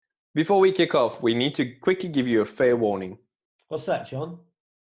Before we kick off, we need to quickly give you a fair warning. What's that, John?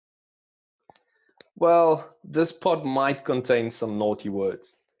 Well, this pod might contain some naughty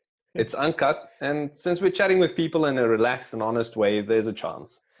words. It's uncut, and since we're chatting with people in a relaxed and honest way, there's a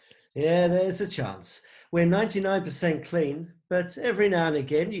chance. Yeah, there's a chance. We're 99% clean, but every now and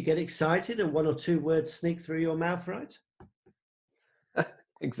again you get excited and one or two words sneak through your mouth, right?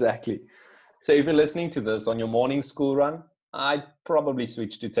 Exactly. So if you're listening to this on your morning school run, I'd probably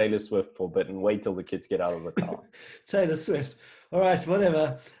switch to Taylor Swift for a bit and wait till the kids get out of the car. Taylor Swift. All right,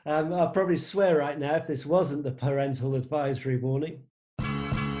 whatever. I'll probably swear right now if this wasn't the parental advisory warning.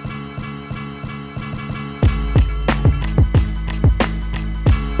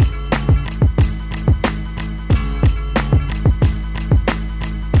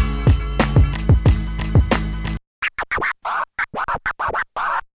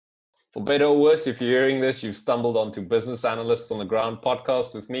 For better or worse, if you're hearing this, you've stumbled onto Business Analysts on the Ground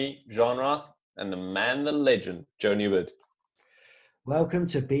podcast with me, Jéan, Raath, and the man, the legend, Joe Newbert. Welcome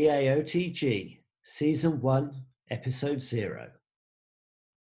to BAOTG, Season 1, Episode 0.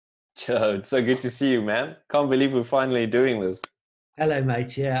 Joe, it's so good to see you, man. Can't believe we're finally doing this. Hello,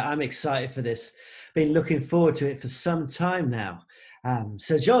 mate. Yeah, I'm excited for this. Been looking forward to it for some time now.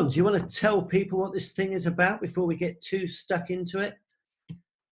 So, John, do you want to tell people what this thing is about before we get too stuck into it?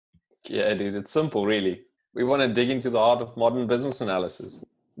 Yeah, dude, it's simple, really. We want to dig into the heart of modern business analysis.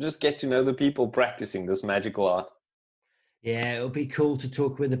 Just get to know the people practicing this magical art. Yeah, it'll be cool to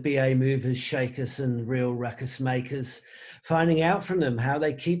talk with the BA movers, shakers, and real ruckus makers, finding out from them how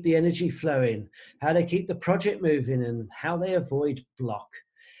they keep the energy flowing, how they keep the project moving, and how they avoid block.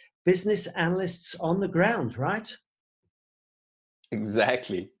 Business analysts on the ground, right?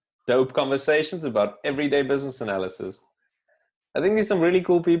 Exactly. Dope conversations about everyday business analysis. I think there's some really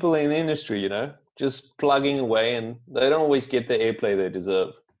cool people in the industry, just plugging away, and they don't always get the airplay they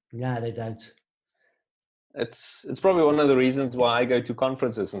deserve. No, they don't. It's probably one of the reasons why I go to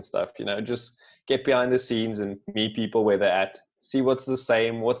conferences and stuff, just get behind the scenes and meet people where they're at, see what's the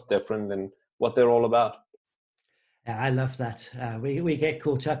same, what's different, and what they're all about. I love that. We get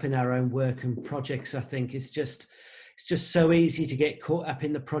caught up in our own work and projects. I think it's just so easy to get caught up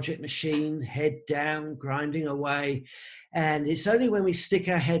in the project machine, head down, grinding away. And it's only when we stick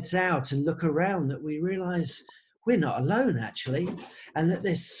our heads out and look around that we realize we're not alone, actually, and that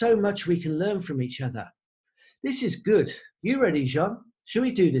there's so much we can learn from each other. This is good. You ready, Jean? Should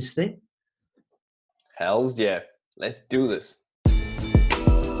we do this thing? Hells yeah. Let's do this.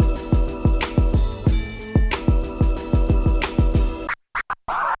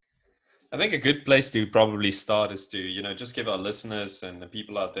 I think a good place to probably start is to, just give our listeners and the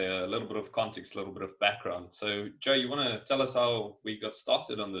people out there a little bit of context, a little bit of background. So, Joe, you want to tell us how we got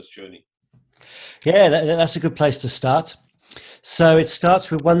started on this journey? Yeah, that's a good place to start. So it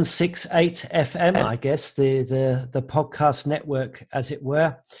starts with 168 FM, I guess, the podcast network, as it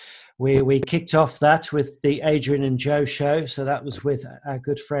were. We kicked off that with the Adrian and Joe show. So that was with our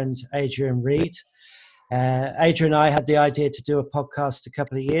good friend, Adrian Reed. Adrian and I had the idea to do a podcast a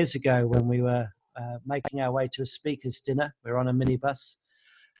couple of years ago when we were making our way to a speaker's dinner. We were on a minibus.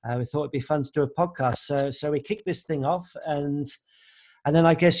 We thought it'd be fun to do a podcast. So we kicked this thing off, and then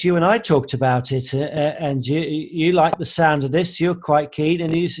I guess you and I talked about it, and you like the sound of this. You're quite keen,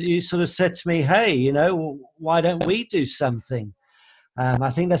 and you sort of said to me, hey, why don't we do something?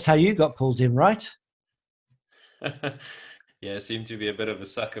 I think that's how you got pulled in, right? Yeah, seem to be a bit of a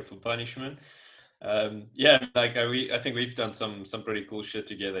sucker for punishment. I think we've done some pretty cool shit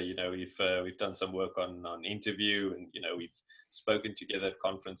together. We've done some work on interview, and we've spoken together at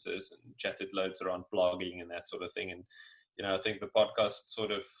conferences and chatted loads around blogging and that sort of thing. And I think the podcast sort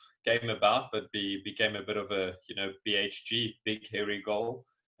of came about, but became a bit of a BHG, big hairy goal.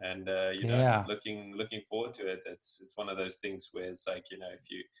 And looking forward to it. It's one of those things where it's like if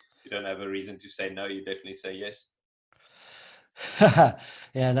you don't have a reason to say no, you definitely say yes.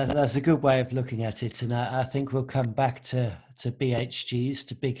 Yeah, that's a good way of looking at it, and I think we'll come back to BHGs,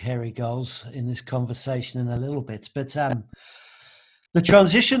 to big hairy goals, in this conversation in a little bit. But the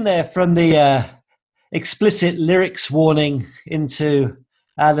transition there from the explicit lyrics warning into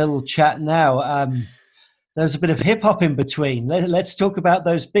our little chat now, there's a bit of hip hop in between. Let's talk about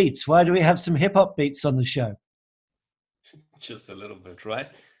those beats. Why do we have some hip hop beats on the show? Just a little bit, right?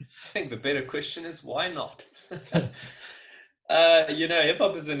 I think the better question is why not? Hip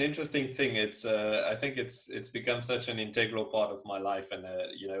hop is an interesting thing. I think it's become such an integral part of my life, and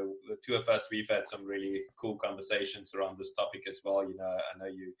the two of us, we've had some really cool conversations around this topic as well. I know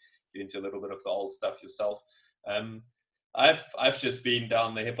you're into a little bit of the old stuff yourself. I've just been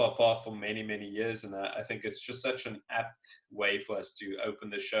down the hip hop path for many years, and I think it's just such an apt way for us to open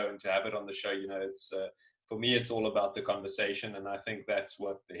the show and to have it on the show. You know, it's for me, it's all about the conversation, and I think that's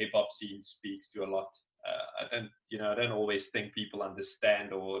what the hip hop scene speaks to a lot. I don't always think people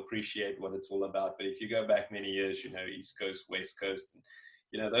understand or appreciate what it's all about. But if you go back many years, you know, East Coast, West Coast, and,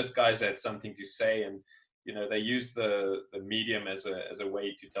 you know, those guys had something to say, and you know, they use the medium as a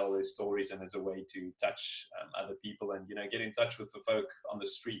way to tell their stories and as a way to touch other people and, you know, get in touch with the folk on the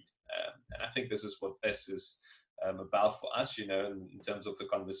street. And I think this is what this is about for us, you know, in terms of the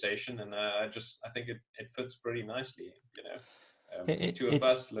conversation. And I think it fits pretty nicely, you know. The two of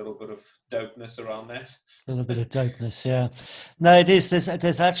us, a little bit of dopeness around that. A little bit of dopeness, yeah. No, it is. There's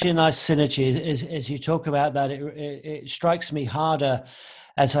actually a nice synergy as you talk about that. It strikes me harder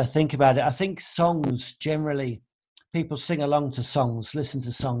as I think about it. I think songs generally, people sing along to songs, listen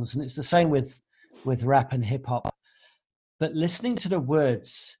to songs, and it's the same with rap and hip hop. But listening to the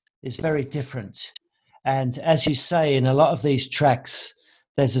words is very different. And as you say, in a lot of these tracks,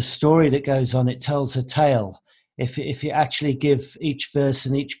 there's a story that goes on. It tells a tale. If you actually give each verse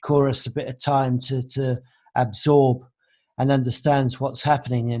and each chorus a bit of time to absorb and understand what's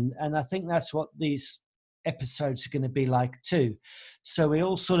happening. And I think that's what these episodes are going to be like too. So we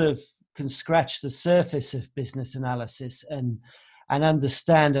all sort of can scratch the surface of business analysis and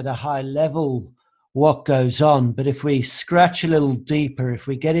understand at a high level what goes on. But if we scratch a little deeper, if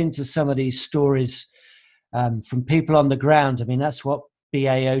we get into some of these stories from people on the ground, I mean, that's what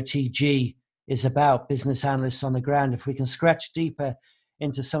BAOTG is about, business analysts on the ground. If we can scratch deeper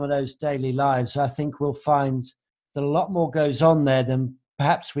into some of those daily lives, I think we'll find that a lot more goes on there than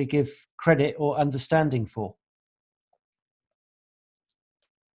perhaps we give credit or understanding for.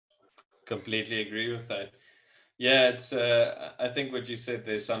 Completely agree with that. Yeah, it's. I think what you said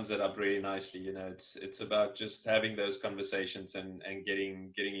there sums it up really nicely. You know, it's about just having those conversations and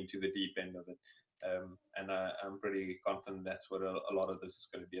getting into the deep end of it. And I'm pretty confident that's what a lot of this is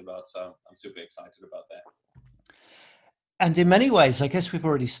going to be about. So I'm super excited about that. And in many ways, I guess we've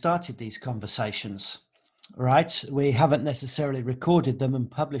already started these conversations, right? We haven't necessarily recorded them and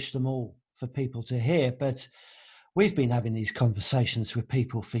published them all for people to hear, but we've been having these conversations with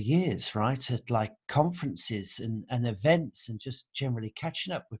people for years, right? At like conferences and events and just generally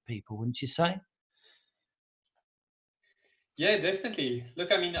catching up with people, wouldn't you say? Yeah, definitely.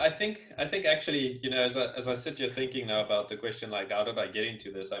 Look, I mean, I think actually, you know, as I sit here thinking now about the question, like, how did I get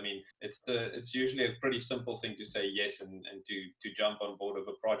into this? I mean, it's usually a pretty simple thing to say yes and to jump on board of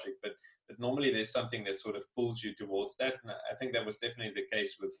a project, but normally there's something that sort of pulls you towards that. And I think that was definitely the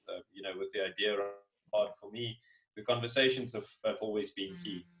case with you know, with the idea of for me. The conversations have always been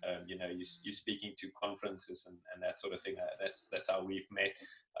key. You know, you're speaking to conferences and that sort of thing. That's how we've met.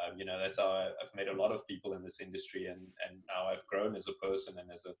 You know, that's how I've met a lot of people in this industry, and now I've grown as a person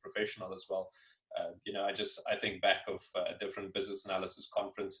and as a professional as well. You know, I think back of different business analysis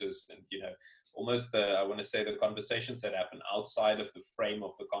conferences, and you know, almost I want to say the conversations that happen outside of the frame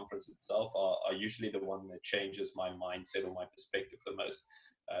of the conference itself are usually the one that changes my mindset or my perspective the most.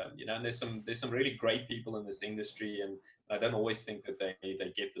 You know, and there's some really great people in this industry, and I don't always think that they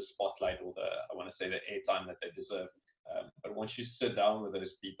get the spotlight or I want to say the airtime that they deserve. But once you sit down with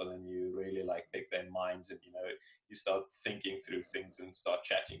those people and you really like pick their minds, and you know, you start thinking through things and start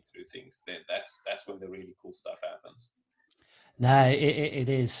chatting through things, then that's when the really cool stuff happens. No, it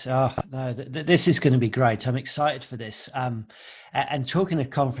is. Oh, no, this is going to be great. I'm excited for this. And talking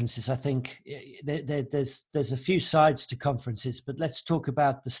of conferences, I think there's a few sides to conferences, but let's talk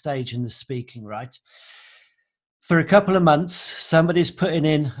about the stage and the speaking, right? For a couple of months, somebody's putting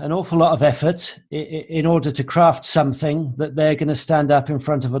in an awful lot of effort in order to craft something that they're going to stand up in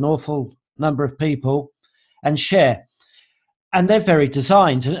front of an awful number of people and share. And they're very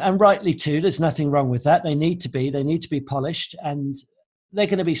designed, and rightly too. There's nothing wrong with that. They need to be polished, and they're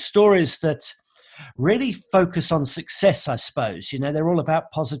going to be stories that really focus on success, I suppose. You know, they're all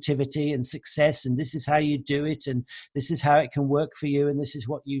about positivity and success, and this is how you do it, and this is how it can work for you, and this is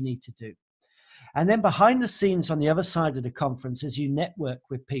what you need to do. And then behind the scenes on the other side of the conference, as you network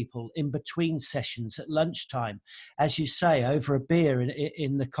with people in between sessions at lunchtime, as you say, over a beer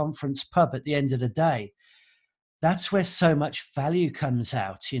in the conference pub at the end of the day, that's where so much value comes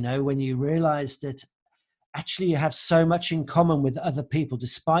out, you know, when you realize that actually you have so much in common with other people,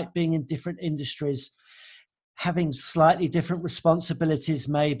 despite being in different industries, having slightly different responsibilities,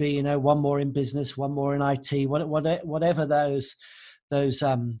 maybe, you know, one more in business, one more in IT, whatever those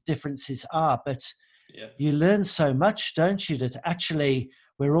differences are. But yeah, you learn so much, don't you, that actually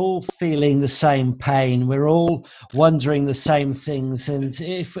we're all feeling the same pain. We're all wondering the same things. And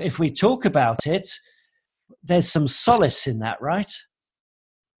if we talk about it, there's some solace in that, right?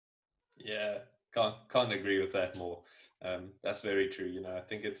 Yeah, can't agree with that more. That's very true. I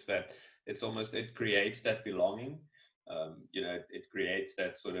think it creates that belonging. It creates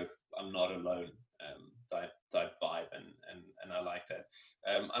that sort of I'm not alone type vibe, and I like that.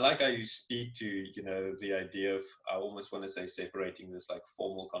 I like how you speak to the idea of, I almost want to say, separating this like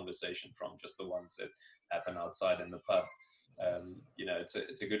formal conversation from just the ones that happen outside in the pub.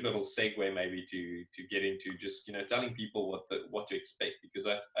 It's a good little segue maybe to get into just telling people what to expect, because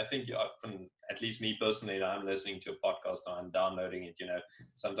I think often, at least me personally, I'm listening to a podcast or I'm downloading it,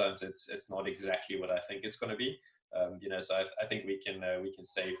 sometimes it's not exactly what I think it's going to be. So I think we can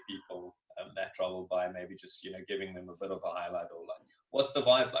save people that trouble by maybe just giving them a bit of a highlight, or like, what's the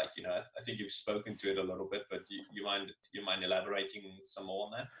vibe like. I think you've spoken to it a little bit, but you mind elaborating some more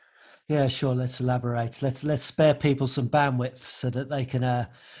on that? Yeah, sure. Let's elaborate. Let's spare people some bandwidth so that they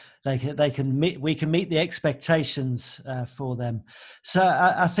can meet. We can meet the expectations for them. So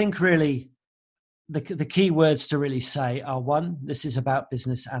I think really the key words to really say are: one, this is about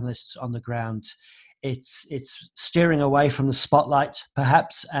business analysts on the ground. It's steering away from the spotlight,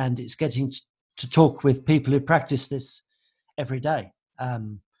 perhaps, and it's getting to talk with people who practice this every day.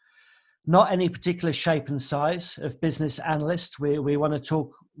 Not any particular shape and size of business analyst. We want to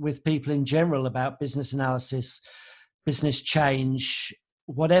talk with people in general about business analysis, business change,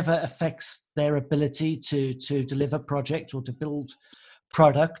 whatever affects their ability to deliver project or to build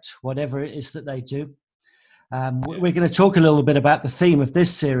product, whatever it is that they do. We're going to talk a little bit about the theme of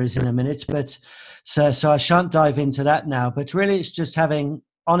this series in a minute, but so I shan't dive into that now. But really, it's just having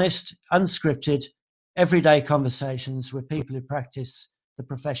honest, unscripted, everyday conversations with people who practice the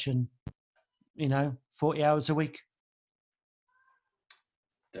profession, 40 hours a week.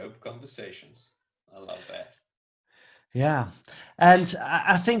 Dope conversations. I love that. Yeah. And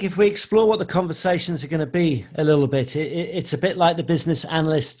I think if we explore what the conversations are going to be a little bit, it's a bit like the business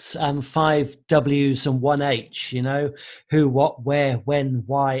analysts' 5 W's and 1 H, who, what, where, when,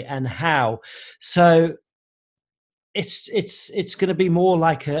 why, and how. So it's going to be more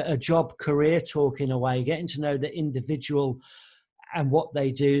like a job career talk in a way, getting to know the individual and what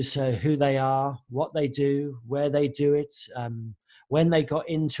they do. So who they are, what they do, where they do it, when they got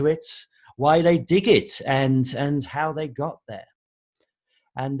into it, why they dig it, and how they got there.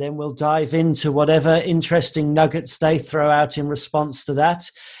 And then we'll dive into whatever interesting nuggets they throw out in response to that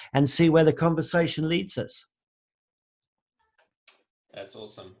and see where the conversation leads us. That's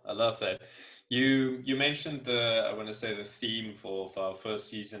awesome. I love that. You mentioned the theme for our first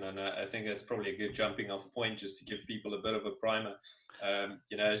season, and I think that's probably a good jumping off point just to give people a bit of a primer.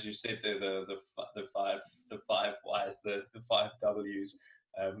 As you said, the five Y's, the 5 W's.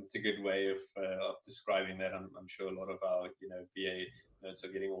 It's a good way of describing that. I'm sure a lot of our BA nerds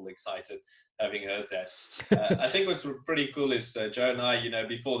are getting all excited having heard that. I think what's pretty cool is Joe and I,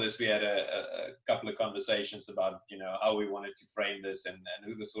 before this, we had a couple of conversations about how we wanted to frame this and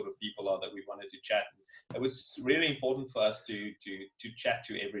who the sort of people are that we wanted to chat. It was really important for us to chat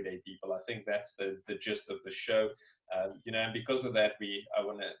to everyday people. I think that's the gist of the show. And because of that,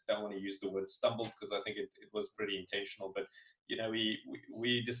 don't want to use the word stumbled, because I think it was pretty intentional. But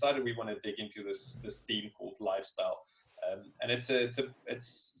we decided we want to dig into this theme called lifestyle, and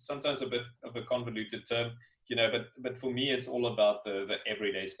it's sometimes a bit of a convoluted term, but for me it's all about the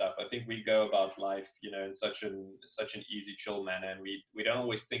everyday stuff. I think we go about life, in such an easy, chill manner, and we don't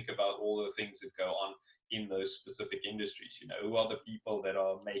always think about all the things that go on in those specific industries. Who are the people that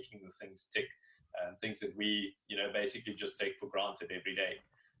are making the things tick, and things that we basically just take for granted every day.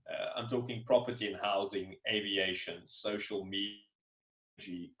 I'm talking property and housing, aviation, social media,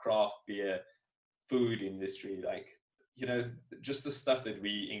 craft beer, food industry, just the stuff that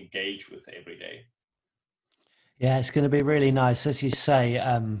we engage with every day. Yeah, it's going to be really nice, as you say.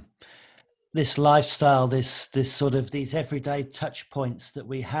 This lifestyle, this sort of these everyday touch points that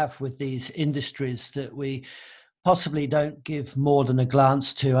we have with these industries that we possibly don't give more than a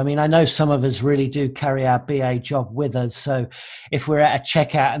glance to. I mean, I know some of us really do carry our BA job with us. So if we're at a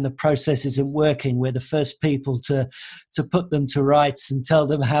checkout and the process isn't working, we're the first people to put them to rights and tell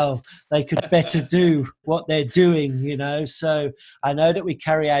them how they could better do what they're doing, So I know that we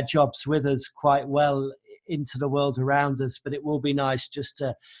carry our jobs with us quite well into the world around us, but it will be nice just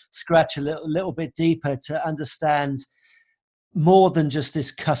to scratch a little bit deeper to understand more than just this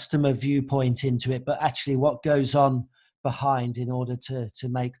customer viewpoint into it, but actually what goes on behind in order to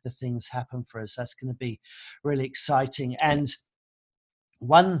make the things happen for us. That's going to be really exciting. And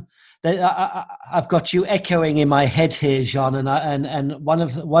one that I've got you echoing in my head here, Jéan, and one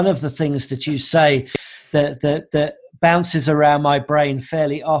of the things that you say that bounces around my brain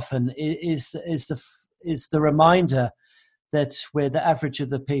fairly often is is the reminder that we're the average of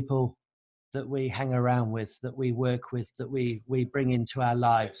the people that we hang around with, that we work with, that we bring into our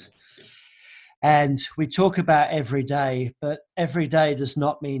lives. And we talk about every day, but every day does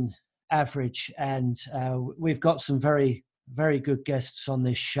not mean average. And we've got some very, very good guests on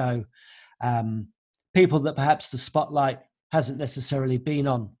this show. People that perhaps the spotlight hasn't necessarily been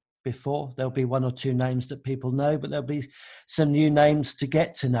on before. There'll be one or two names that people know, but there'll be some new names to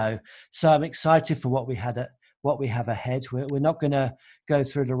get to know. So I'm excited for what we have ahead. We're not going to go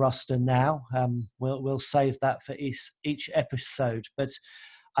through the roster now. We'll save that for each episode. But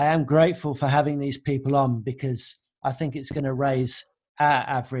I am grateful for having these people on, because I think it's going to raise our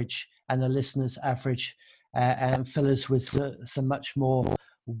average and the listeners' average and fill us with some much more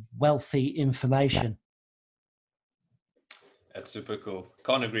wealthy information. That's super cool.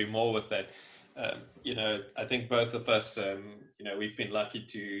 Can't agree more with that. I think both of us, we've been lucky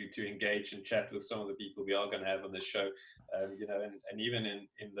to engage and chat with some of the people we are going to have on this show. And even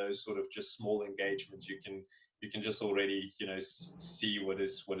in those sort of just small engagements, you can just already see what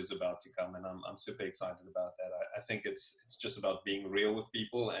is about to come, and I'm super excited about that. I think it's just about being real with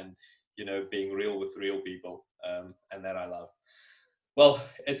people, and being real with real people, and that I love. Well,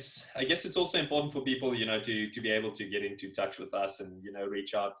 I guess it's also important for people, to be able to get into touch with us and,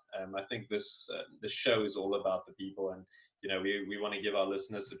 reach out. I think this show is all about the people, and, we want to give our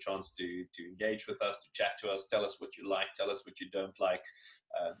listeners a chance to engage with us, to chat to us, tell us what you like, tell us what you don't like,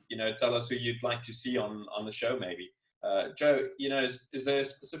 tell us who you'd like to see on the show maybe. Joe, is there a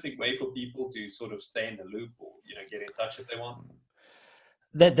specific way for people to sort of stay in the loop or, get in touch if they want?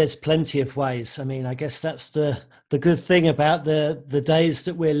 There's plenty of ways. I mean, I guess that's the good thing about the days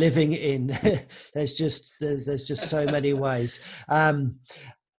that we're living in. there's just so many ways.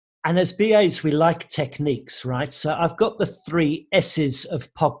 And as BAs, we like techniques, right? So I've got the 3 S's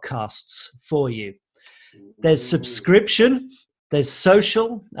of podcasts for you. There's subscription, there's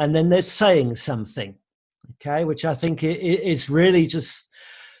social, and then there's saying something. Okay, which I think is really just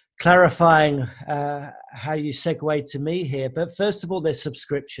clarifying how you segue to me here. But first of all, there's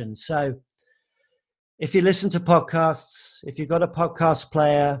subscription. So if you listen to podcasts, if you've got a podcast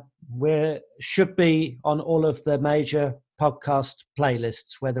player, we should be on all of the major podcast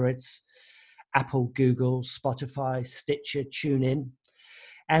playlists, whether it's Apple, Google, Spotify, Stitcher, TuneIn.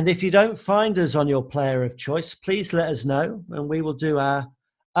 And if you don't find us on your player of choice, please let us know, and we will do our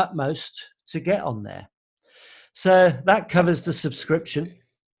utmost to get on there. So that covers the subscription.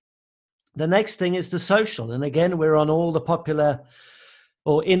 The next thing is the social. And again, we're on all the popular,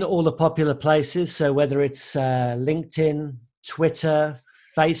 or in all the popular places. So whether it's LinkedIn, Twitter,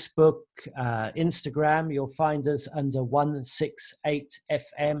 Facebook, Instagram, you'll find us under 168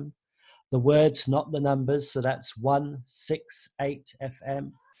 FM. The words, not the numbers. So that's 168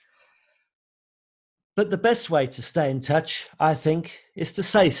 FM. But the best way to stay in touch, I think, is to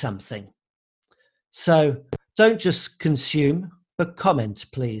say something. So don't just consume, but comment,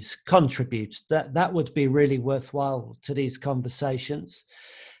 please. Contribute. That would be really worthwhile to these conversations.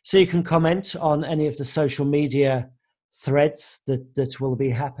 So you can comment on any of the social media threads that will be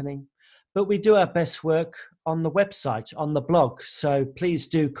happening. But we do our best work on the website, on the blog. So please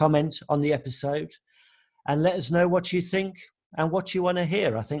do comment on the episode and let us know what you think and what you want to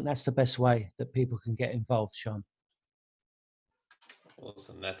hear. I think that's the best way that people can get involved, Jéan.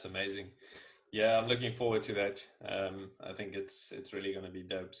 Awesome. That's amazing. Yeah, I'm looking forward to that. I think it's really going to be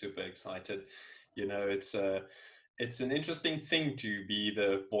dope. Super excited. It's an interesting thing to be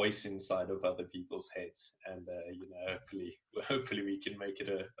the voice inside of other people's heads, and hopefully we can make it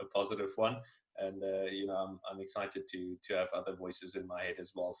a positive one. And I'm excited to have other voices in my head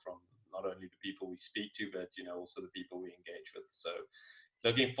as well, from not only the people we speak to, but also the people we engage with. So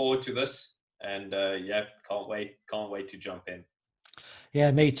looking forward to this, and can't wait to jump in.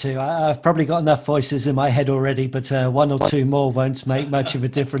 Yeah, me too. I've probably got enough voices in my head already, but one or two more won't make much of a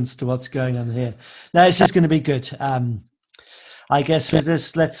difference to what's going on here. No, this is going to be good. I guess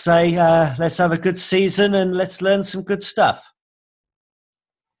let's have a good season and let's learn some good stuff.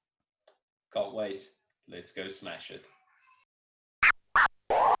 Can't wait. Let's go smash it.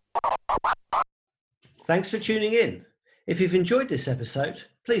 Thanks for tuning in. If you've enjoyed this episode,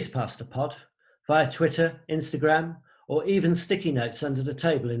 please pass the pod via Twitter, Instagram, or even sticky notes under the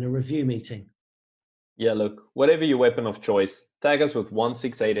table in a review meeting. Yeah, look, whatever your weapon of choice, tag us with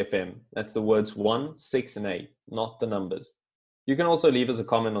 168 FM. That's the words 1, 6, and 8, not the numbers. You can also leave us a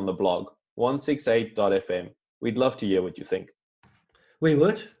comment on the blog, 168.fm. We'd love to hear what you think. We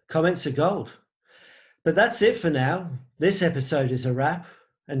would. Comments are gold. But that's it for now. This episode is a wrap.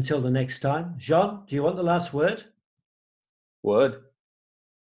 Until the next time. Jéan, do you want the last word? Word.